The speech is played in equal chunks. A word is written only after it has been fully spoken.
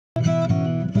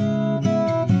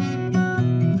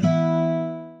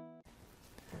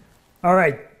All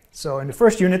right, so in the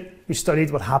first unit, we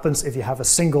studied what happens if you have a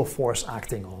single force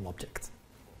acting on an object.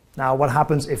 Now, what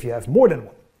happens if you have more than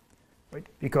one? Right?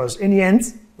 Because in the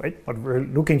end, right, what we're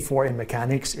looking for in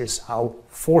mechanics is how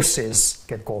forces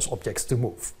can cause objects to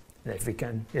move. And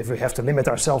if we have to limit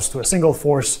ourselves to a single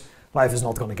force, life is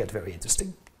not going to get very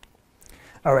interesting.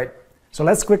 All right, so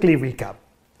let's quickly recap.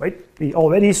 Right? We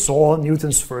already saw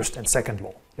Newton's first and second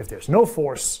law. If there's no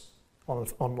force on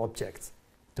an object,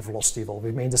 the velocity will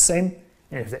remain the same.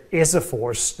 And if there is a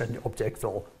force, then the object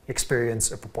will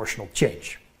experience a proportional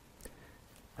change.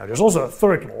 Now, there's also a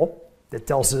third law that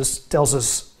tells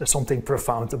us something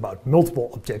profound about multiple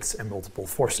objects and multiple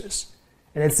forces.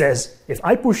 And it says, if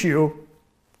I push you,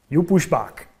 you push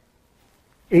back.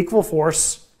 Equal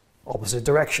force, opposite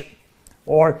direction.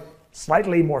 Or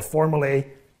slightly more formally,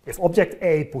 if object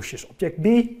A pushes object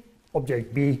B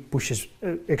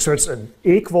exerts an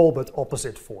equal but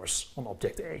opposite force on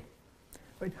object A.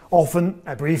 Right? Often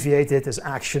abbreviated as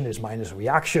action is minus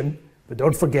reaction, but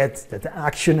don't forget that the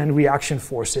action and reaction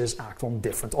forces act on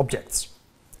different objects.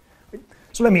 Right?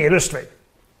 So let me illustrate.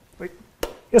 Right?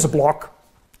 Here's a block,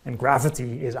 and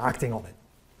gravity is acting on it.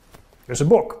 Here's a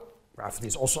book. Gravity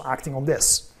is also acting on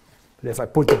this. But if I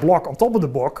put the block on top of the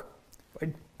book,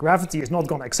 right, gravity is not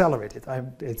going to accelerate it.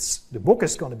 The book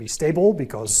is going to be stable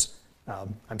because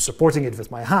I'm supporting it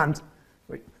with my hand.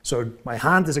 Right? So my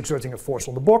hand is exerting a force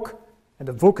on the book, and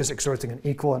the book is exerting an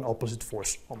equal and opposite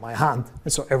force on my hand.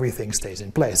 And so everything stays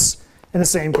in place. And the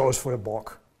same goes for the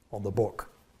block on the book.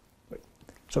 Right?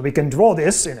 So we can draw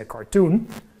this in a cartoon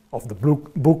of the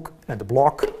book and the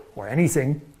block or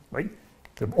anything. Right?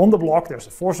 On the block, there's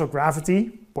a force of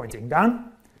gravity pointing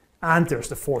down, and there's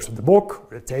the force of the book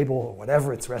or the table or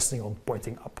whatever it's resting on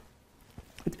pointing up.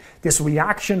 This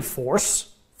reaction force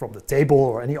from the table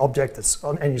or any object that's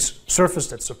on any surface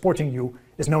that's supporting you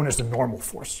is known as the normal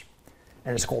force.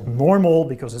 And it's called normal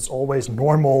because it's always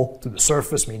normal to the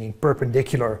surface, meaning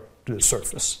perpendicular to the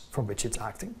surface from which it's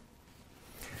acting.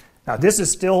 Now, this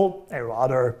is still a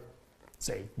rather,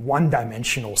 say,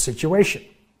 one-dimensional situation.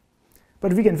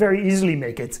 But we can very easily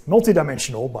make it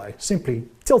multidimensional by simply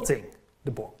tilting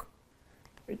the book.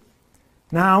 Right?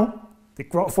 Now, the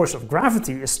force of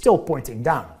gravity is still pointing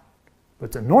down,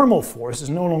 but the normal force is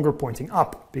no longer pointing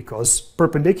up because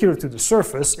perpendicular to the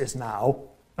surface is now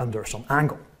under some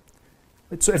angle.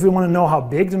 So if we want to know how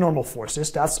big the normal force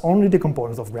is, that's only the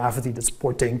component of gravity that's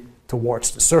pointing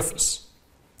towards the surface.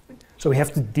 So we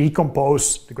have to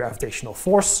decompose the gravitational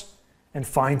force and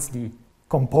find the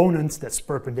component that's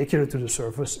perpendicular to the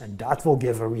surface, and that will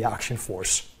give a reaction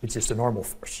force, which is the normal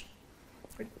force.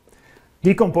 Right?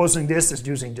 Decomposing this is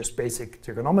using just basic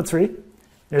trigonometry.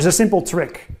 There's a simple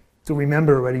trick to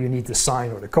remember whether you need the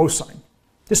sine or the cosine.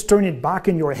 Just turn it back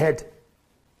in your head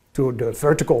to the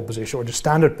vertical position or the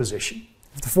standard position.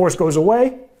 If the force goes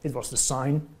away, it was the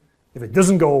sine. If it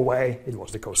doesn't go away, it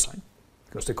was the cosine.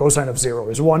 Because the cosine of 0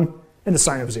 is 1, and the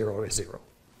sine of 0 is 0.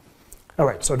 All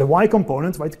right, so the y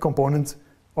component, right, the component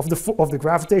of the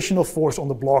gravitational force on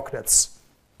the block that's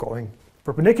going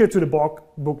perpendicular to the book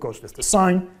goes with the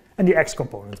sine, and the x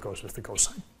component goes with the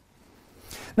cosine.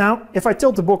 Now, if I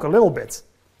tilt the book a little bit,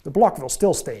 the block will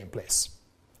still stay in place.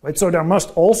 Right? So there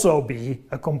must also be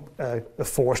a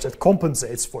force that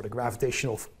compensates for the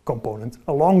gravitational component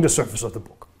along the surface of the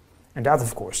book. And that,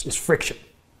 of course, is friction.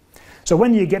 So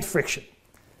when do you get friction?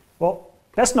 Well,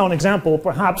 best known example,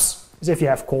 perhaps, is if you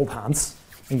have cold hands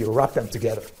and you rub them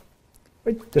together.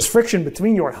 Right? There's friction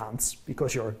between your hands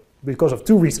because of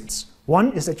two reasons.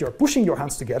 One is that you're pushing your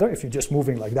hands together. If you're just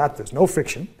moving like that, there's no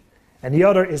friction. And the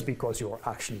other is because you're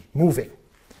actually moving.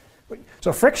 Right?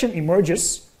 So friction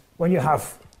emerges when you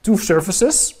have two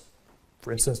surfaces,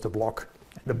 for instance, the block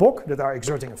and the book, that are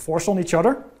exerting a force on each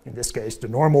other. In this case, the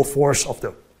normal force of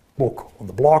the book on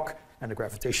the block and the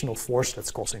gravitational force that's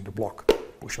causing the block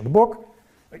push on the book.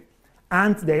 Right?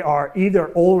 And they are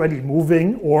either already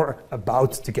moving or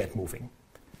about to get moving.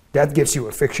 That gives you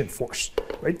a friction force.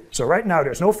 Right? So right now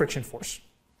there's no friction force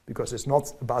because it's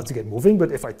not about to get moving,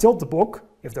 but if I tilt the book,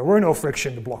 if there were no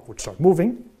friction, the block would start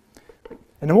moving.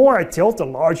 And the more I tilt, the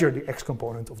larger the x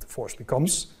component of the force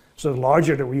becomes, so the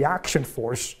larger the reaction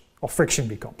force of friction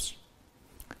becomes.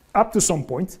 Up to some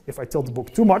point, if I tilt the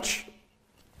book too much,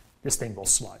 this thing will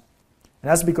slide.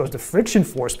 And that's because the friction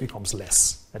force becomes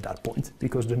less at that point,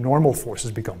 because the normal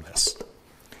forces become less.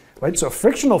 Right? So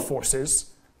frictional forces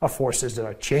are forces that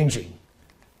are changing.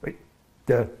 Right?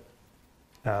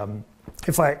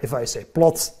 If I say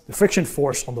plot the friction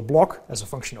force on the block as a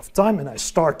function of time, and I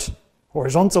start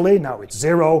horizontally, now it's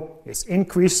 0, it's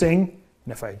increasing,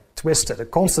 and if I twist at a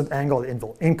constant angle, it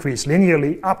will increase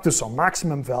linearly up to some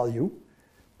maximum value.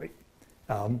 Right?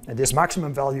 And this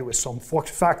maximum value is some force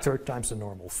factor times the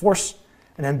normal force.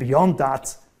 And then beyond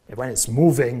that, when it's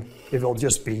moving, it will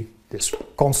just be this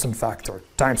constant factor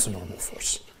times the normal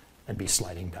force and be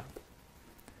sliding down.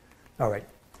 All right,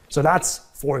 so that's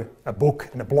for a book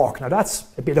and a block. Now that's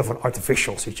a bit of an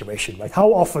artificial situation. Like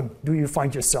how often do you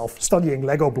find yourself studying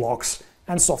Lego blocks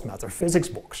and soft matter physics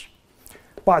books?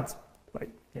 But right,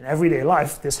 in everyday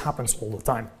life, this happens all the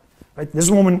time. Right? This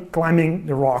woman climbing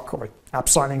the rock or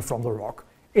abseiling from the rock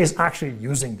is actually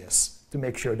using this to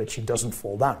make sure that she doesn't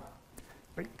fall down.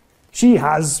 Right? She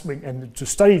has, and to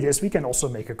study this, we can also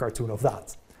make a cartoon of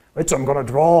that. Right? So I'm going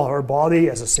to draw her body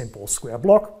as a simple square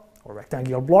block or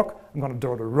rectangular block. I'm going to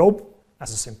draw the rope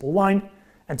as a simple line.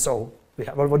 And so we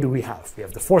have, what do we have? We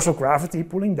have the force of gravity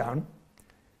pulling down.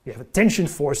 We have a tension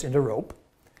force in the rope.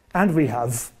 And we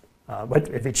have,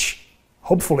 which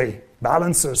hopefully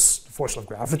balances the force of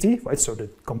gravity, right? So the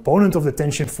component of the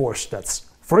tension force that's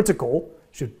vertical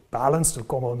should balance the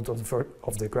component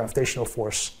of the gravitational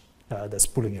force that's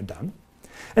pulling it down.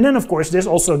 And then, of course, this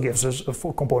also gives us a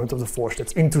full component of the force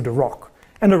that's into the rock.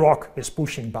 And the rock is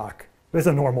pushing back with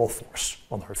a normal force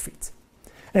on her feet.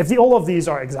 And if all of these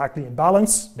are exactly in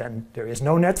balance, then there is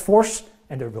no net force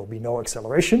and there will be no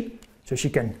acceleration. So she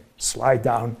can slide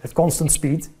down at constant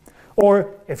speed.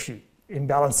 Or if she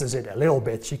imbalances it a little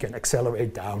bit, she can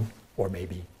accelerate down or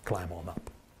maybe climb on up.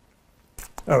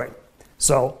 All right,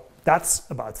 so that's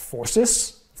about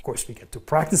forces. Of course, we get to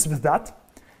practice with that.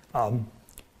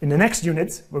 In the next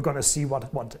unit, we're going to see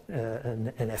what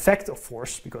an effect of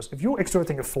force, because if you're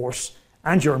exerting a force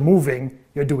and you're moving,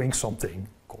 you're doing something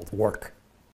called work.